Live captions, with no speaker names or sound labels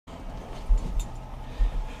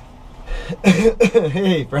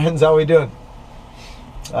Hey friends, how we doing?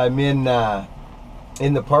 I'm in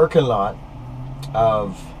the parking lot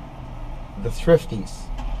of the Thrifties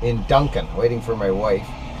in Duncan, waiting for my wife.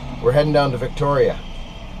 We're heading down to Victoria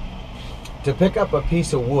to pick up a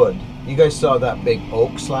piece of wood. You guys saw that big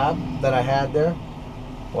oak slab that I had there?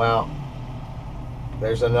 Well,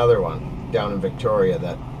 there's another one down in Victoria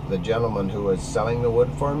that the gentleman who was selling the wood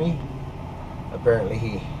for me, apparently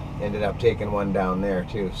he ended up taking one down there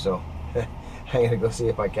too, so I'm gonna go see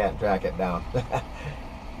if I can't track it down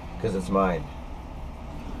because it's mine.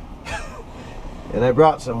 And I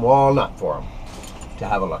brought some walnut for him to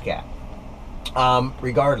have a look at.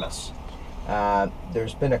 Regardless,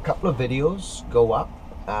 there's been a couple of videos go up.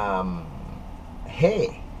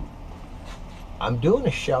 Hey, I'm doing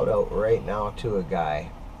a shout out right now to a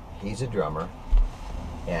guy. He's a drummer,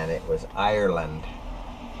 and it was Ireland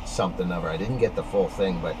something or I didn't get the full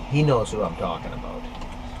thing, but he knows who I'm talking about.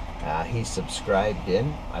 He's subscribed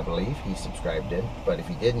in, I believe he's subscribed in, but if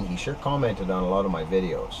he didn't, he sure commented on a lot of my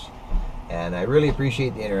videos, and I really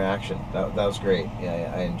appreciate the interaction. That was great.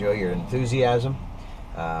 I enjoy your enthusiasm.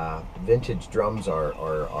 Vintage drums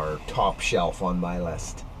are top shelf on my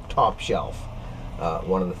list. Top shelf,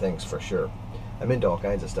 one of the things for sure. I'm into all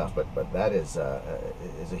kinds of stuff, but that is a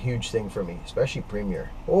huge thing for me, especially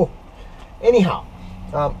Premier. Oh, anyhow,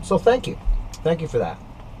 so thank you for that.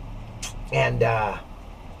 And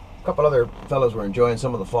a couple other fellows were enjoying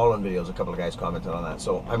some of the Fallen videos. A couple of guys commented on that.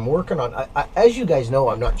 So I'm working on, as you guys know,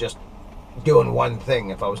 I'm not just doing one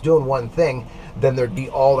thing. If I was doing one thing, then there'd be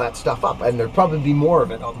all that stuff up, and there'd probably be more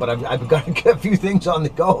of it. But I've got to get a few things on the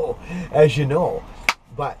go, as you know.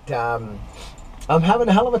 But I'm having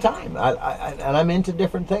a hell of a time, and I'm into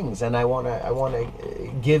different things, and I want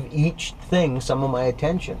to give each thing some of my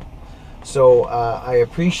attention. So I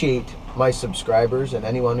appreciate my subscribers and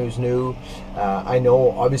anyone who's new. I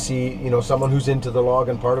know, obviously, you know, someone who's into the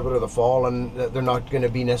logging part of it or the fall, and they're not going to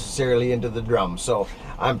be necessarily into the drum. So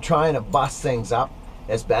I'm trying to bust things up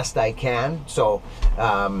as best I can. So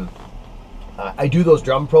I do those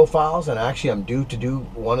drum profiles, and actually I'm due to do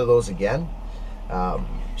one of those again. Been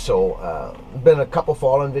a couple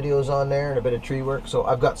Fallen videos on there and a bit of tree work. So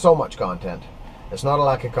I've got so much content. It's not a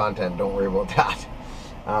lack of content, don't worry about that.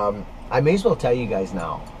 I may as well tell you guys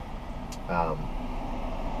now.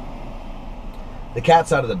 The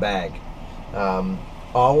cat's out of the bag.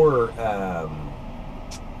 Our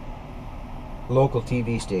local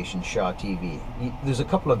TV station, Shaw TV, there's a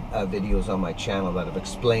couple of videos on my channel that have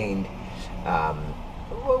explained,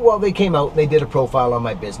 well, they came out, they did a profile on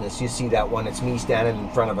my business. You see that one, it's me standing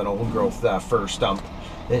in front of an old growth fir stump.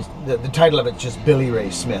 The title of it's just Billy Ray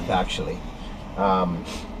Smith, actually.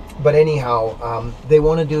 But anyhow, they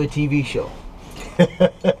want to do a TV show.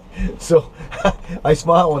 So I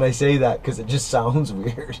smile when I say that because it just sounds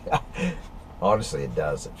weird. Honestly, it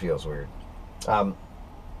does. It feels weird. I'm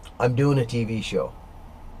doing a TV show.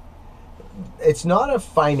 It's not a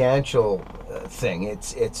financial thing.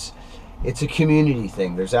 It's a community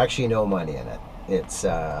thing. There's actually no money in it. It's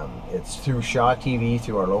through Shaw TV,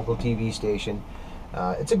 through our local TV station.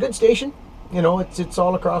 It's a good station. You know, it's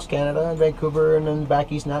all across Canada and Vancouver and then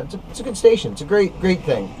back east now. It's a good station. It's a great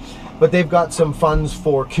thing. But they've got some funds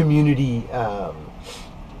for community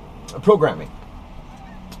programming,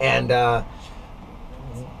 and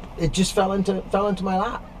it just fell into my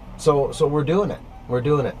lap. So we're doing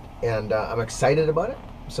it, and I'm excited about it.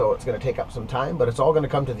 So it's going to take up some time, but it's all going to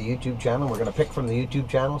come to the YouTube channel. We're going to pick from the YouTube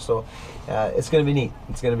channel, so it's going to be neat.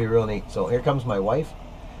 It's going to be real neat. So here comes my wife.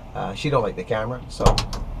 She don't like the camera, so.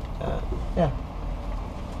 Yeah.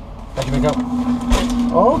 How'd you make out?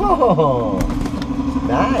 Oh,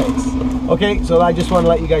 nice. Okay, so I just want to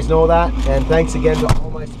let you guys know that, and thanks again to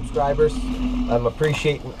all my subscribers. I'm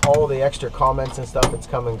appreciating all the extra comments and stuff. It's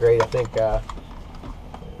coming great. I think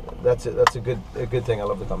that's a good thing. I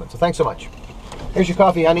love the comments. So thanks so much. Here's your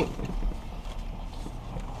coffee, honey.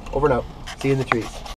 Over and out. See you in the trees.